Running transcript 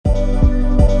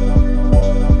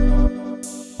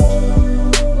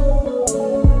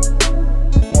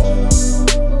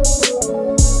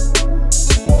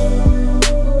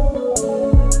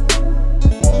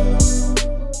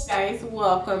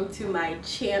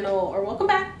channel, or welcome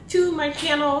back to my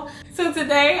channel. So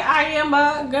today I am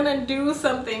gonna do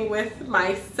something with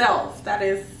myself. That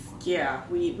is, yeah,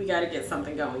 we gotta get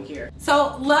something going here.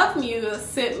 So Lovmuse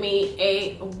sent me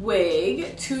a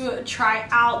wig to try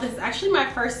out. This is actually my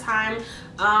first time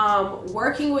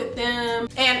working with them,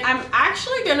 and I'm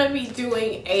actually gonna be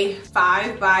doing a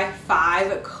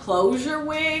 5x5 closure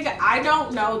wig. I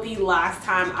don't know the last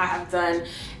time I have done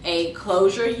a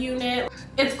closure unit.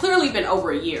 It's clearly been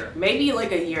over a year, maybe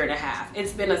like a year and a half.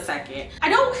 It's been a second. I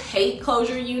don't hate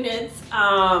closure units.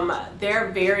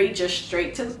 They're very just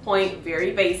straight to the point,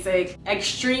 very basic,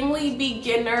 extremely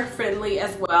beginner friendly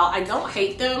as well. I don't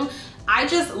hate them. I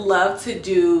just love to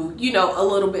do, you know, a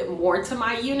little bit more to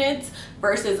my units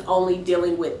versus only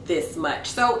dealing with this much.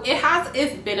 So it has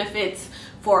its benefits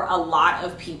for a lot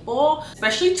of people,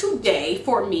 especially today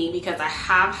for me, because I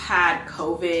have had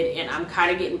COVID and I'm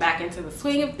kind of getting back into the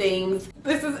swing of things.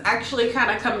 This is actually kind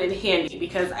of coming in handy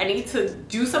because I need to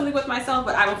do something with myself,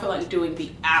 but I don't feel like doing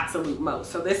the absolute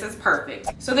most. So this is perfect.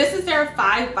 So this is their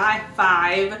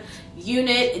 5x5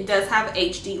 unit. It does have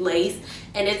HD lace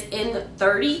and it's in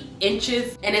 30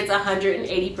 inches and it's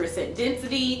 180%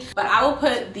 density, but I will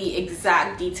put the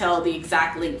exact detail, the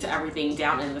exact link to everything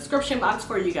down in the description box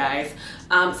for you guys,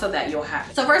 so that you'll have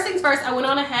it. So first things first, I went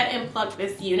on ahead and plucked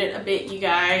this unit a bit, you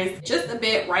guys, just a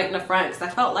bit right in the front, because I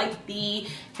felt like the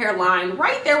hairline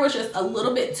right there was just a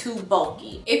little bit too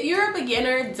bulky. If you're a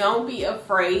beginner, don't be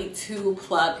afraid to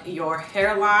pluck your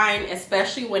hairline,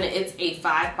 especially when it's a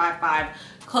 5x5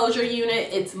 closure unit.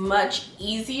 It's much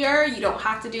easier. You don't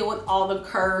have to deal with all the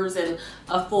curves and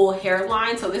a full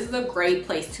hairline. So this is a great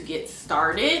place to get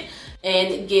started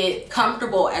and get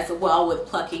comfortable as well with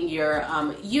plucking your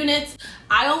units.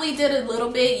 I only did a little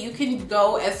bit. You can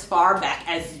go as far back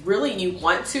as really you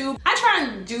want to. I try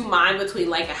and do mine between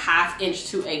like a 1/2 inch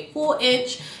to a full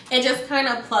inch and just kind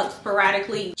of pluck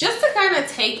sporadically just to kind of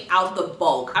take out the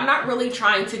bulk. I'm not really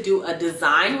trying to do a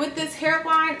design with this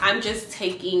hairline. I'm just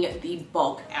taking the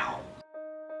bulk out.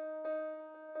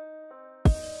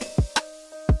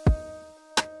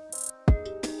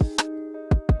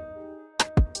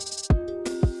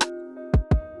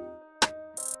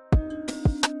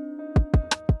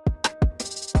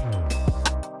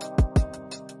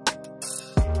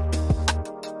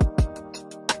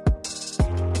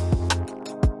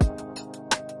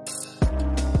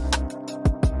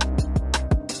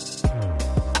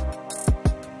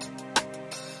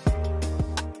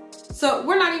 So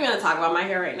we're not even gonna talk about my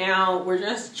hair right now. We're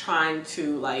just trying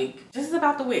to this is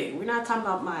about the wig. We're not talking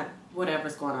about my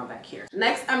whatever's going on back here.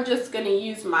 Next, I'm just gonna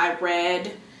use my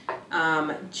red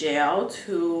gel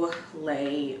to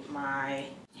lay my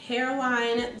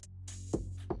hairline.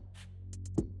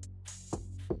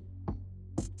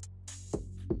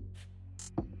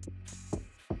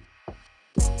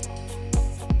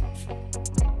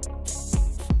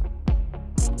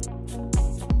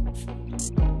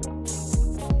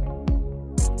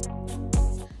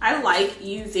 I like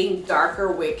using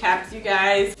darker wig caps, you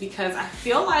guys, because I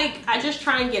feel like I just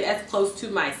try and get as close to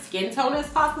my skin tone as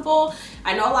possible.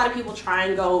 I know a lot of people try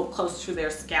and go close to their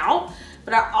scalp,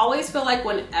 but I always feel like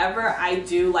whenever I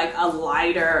do like a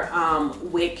lighter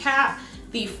wig cap,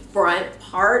 the front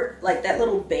part, like that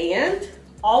little band,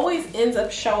 always ends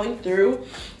up showing through,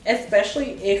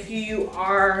 especially if you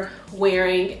are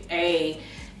wearing a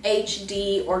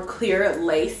HD or clear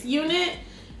lace unit.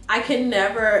 I can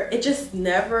never, it just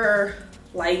never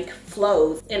like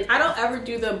flows. And I don't ever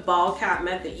do the ball cap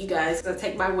method, you guys, to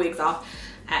take my wigs off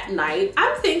at night.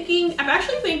 I'm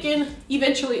actually thinking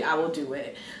eventually I will do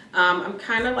it. I'm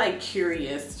kind of like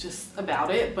curious just about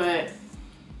it, but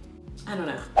I don't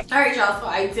know. All right, y'all, so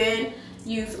I did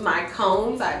use my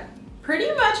combs. I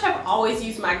pretty much have always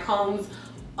used my combs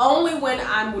only when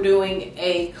I'm doing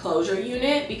a closure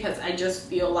unit, because I just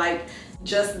feel like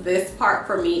just this part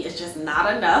for me is just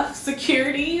not enough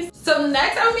security. So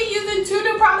next I'm gonna be using 2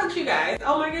 new products, you guys.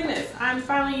 Oh my goodness, I'm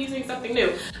finally using something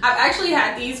new. I've actually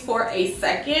had these for a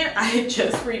second. I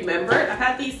just remembered. I've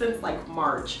had these since like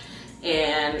March.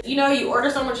 And you know, you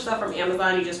order so much stuff from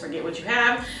Amazon, you just forget what you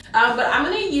have. But I'm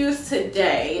gonna use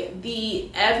today the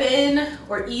Ebin,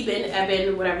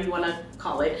 whatever you wanna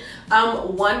call it,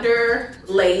 Wonder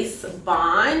Lace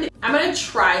Bond. I'm gonna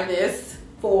try this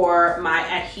for my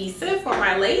adhesive for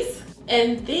my lace,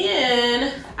 and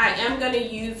then I am going to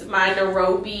use my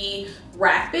Nairobi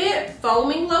Rapid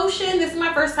Foaming Lotion. This is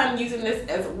my first time using this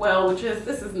as well, this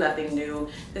is nothing new.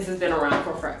 This has been around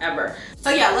for forever.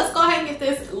 So yeah, let's go ahead and get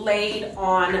this laid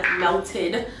on,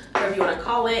 melted, whatever you want to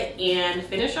call it, and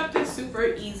finish up this super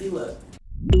easy look.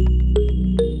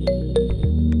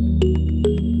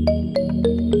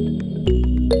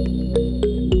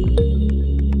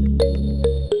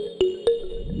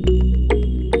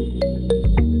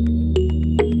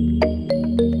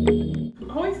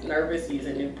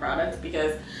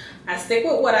 stick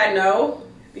with what I know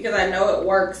because I know it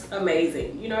works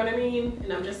amazing. You know what I mean?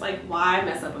 And I'm just like, why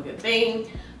mess up a good thing?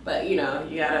 But you know,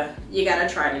 you gotta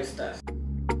try new stuff.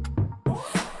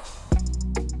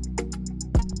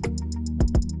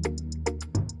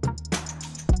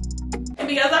 And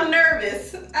because I'm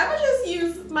nervous, I would just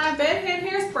use my bedhead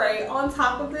hairspray on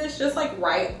top of this, just like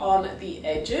right on the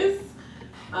edges,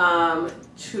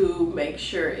 to make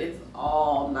sure it's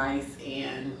all nice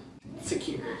and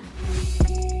secure.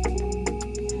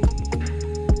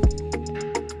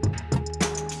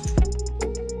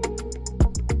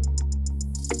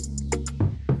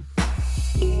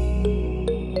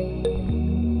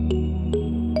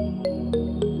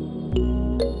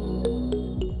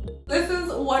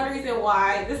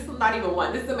 Why this is not even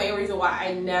one, this is the main reason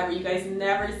why you guys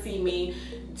never see me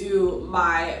do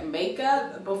my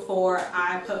makeup before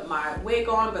I put my wig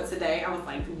on. But today I was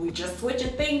like, we just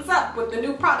switching things up with the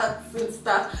new products and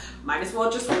stuff, might as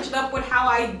well just switch it up with how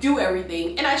I do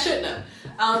everything. And I shouldn't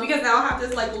have, because now I have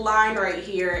this like line right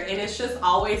here and it's just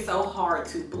always so hard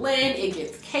to blend. It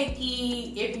gets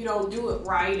cakey if you don't do it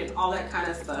right and all that kind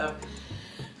of stuff.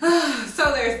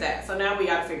 So there's that. So now we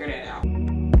gotta figure that out.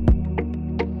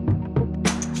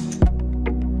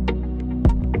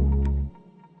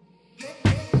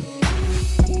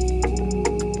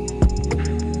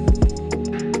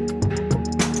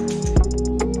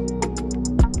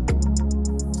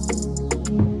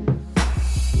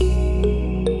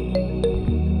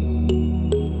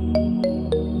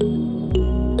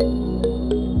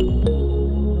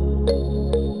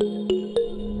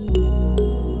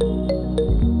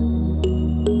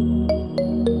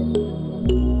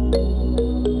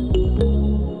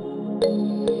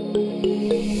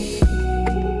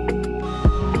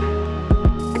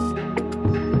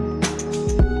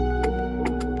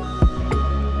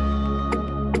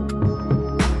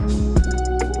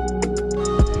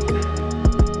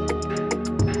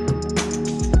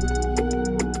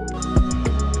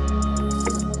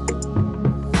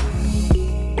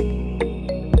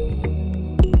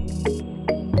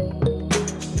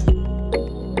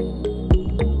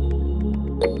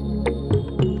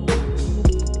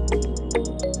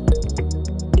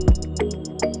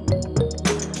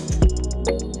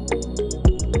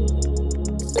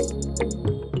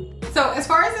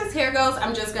 Goes,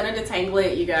 I'm just gonna detangle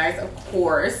it, you guys, of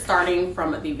course, starting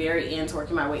from the very end,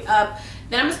 working my way up.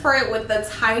 Then I'm gonna spray it with the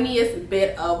tiniest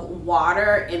bit of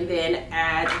water and then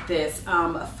add this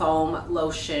foam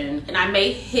lotion. And I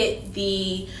may hit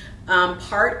the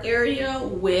part area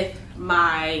with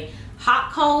my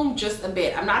hot comb just a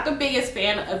bit. I'm not the biggest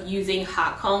fan of using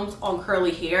hot combs on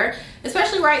curly hair,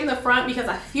 especially right in the front, because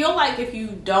I feel like if you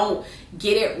don't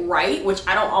get it right, which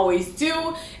I don't always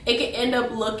do, it can end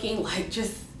up looking like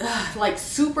just like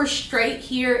super straight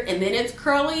here and then it's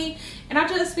curly, and I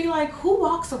just be like, who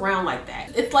walks around like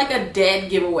that? It's like a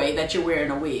dead giveaway that you're wearing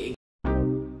a wig.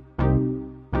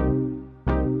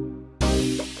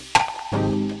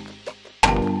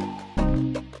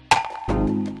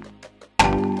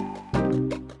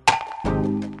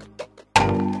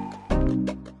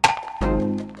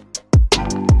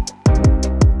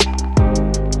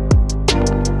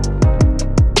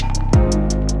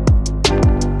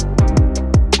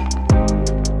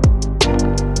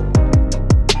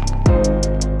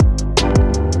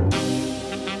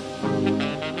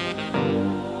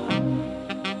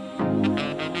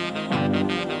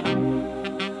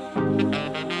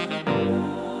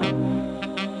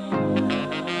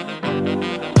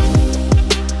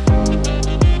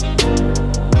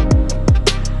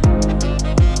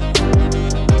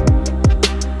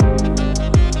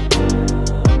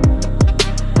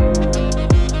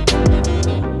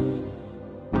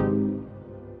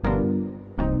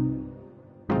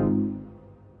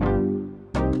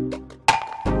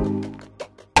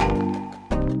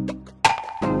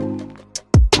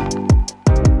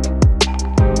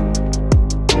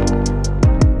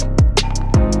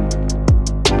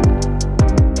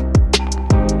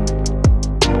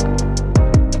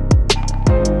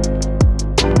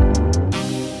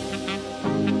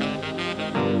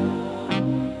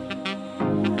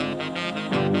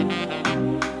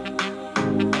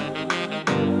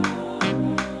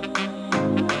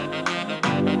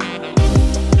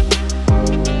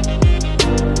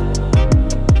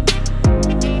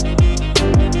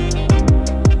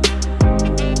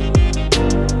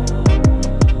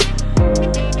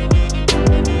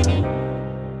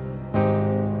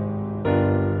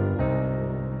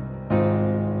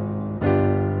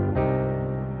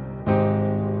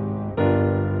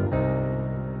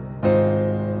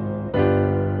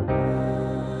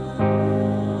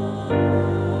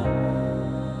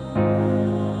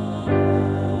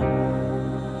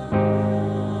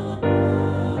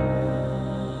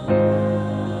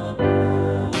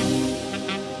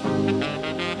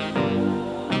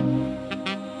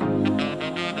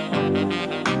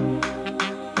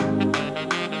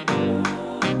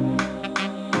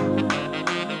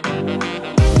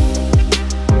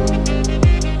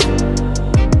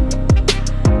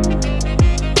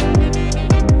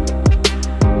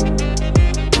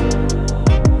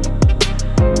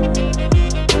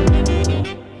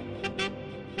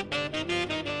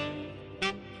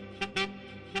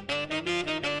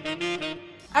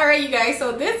 All right, you guys,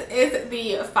 so this is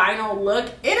the final look.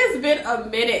 It has been a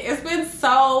minute. It's been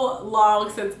so long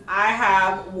since I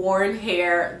have worn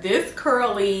hair this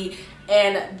curly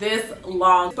and this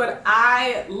long, but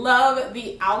I love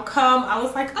the outcome. I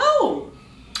was like, oh,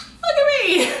 look at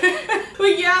me.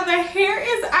 But yeah, the hair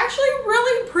is actually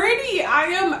really pretty. I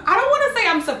don't want to say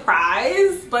I'm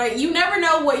surprised, but you never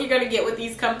know what you're gonna get with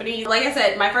these companies. Like I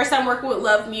said, my first time working with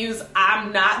Lovmuse,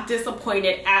 I'm not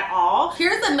disappointed at all.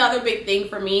 Here's another big thing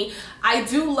for me. I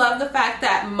do love the fact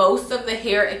that most of the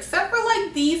hair, except for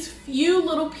like these few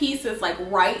little pieces like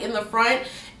right in the front,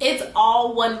 it's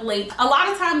all one length. A lot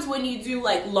of times when you do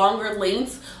like longer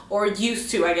lengths, or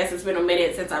used to, I guess it's been a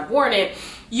minute since I've worn it,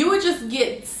 you would just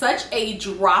get such a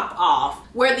drop off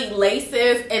where the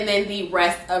laces and then the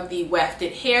rest of the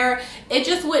wefted hair, it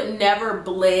just would never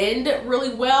blend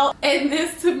really well. And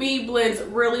this to me blends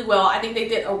really well. I think they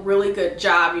did a really good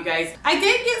job, you guys. I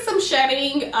did get some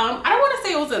shedding. I don't want to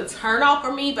say it was a turn off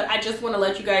for me, but I just want to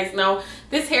let you guys know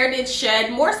this hair did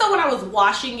shed more so when I was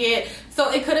washing it. So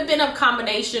it could have been a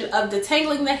combination of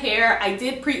detangling the hair. I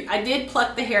did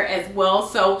pluck the hair as well,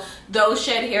 so those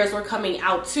shed hairs were coming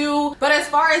out too. But as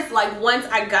far as like once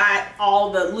I got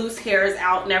all the loose hairs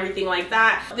out and everything like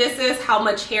that, this is how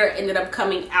much hair ended up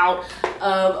coming out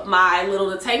of my little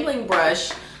detangling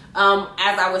brush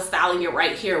as I was styling it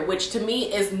right here, which to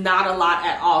me is not a lot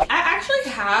at all. I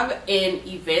actually have an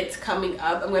event coming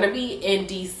up. I'm gonna be in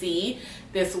DC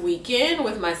this weekend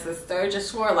with my sister,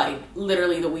 just for like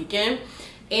literally the weekend,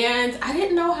 and I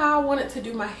didn't know how I wanted to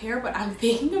do my hair, but I'm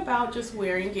thinking about just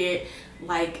wearing it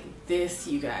like this,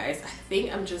 you guys. I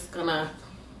think I'm just gonna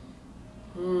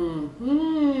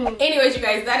Anyways, you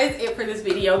guys, that is it for this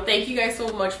video. Thank you guys so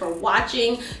much for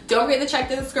watching. Don't forget to check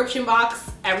the description box.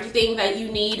 Everything that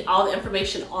you need, all the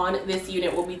information on this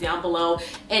unit will be down below,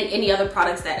 and any other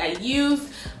products that I use.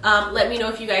 Let me know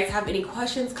if you guys have any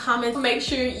questions, comments. Make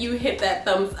sure you hit that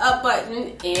thumbs up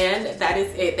button, and that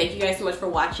is it. Thank you guys so much for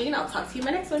watching, and I'll talk to you in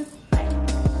my next one.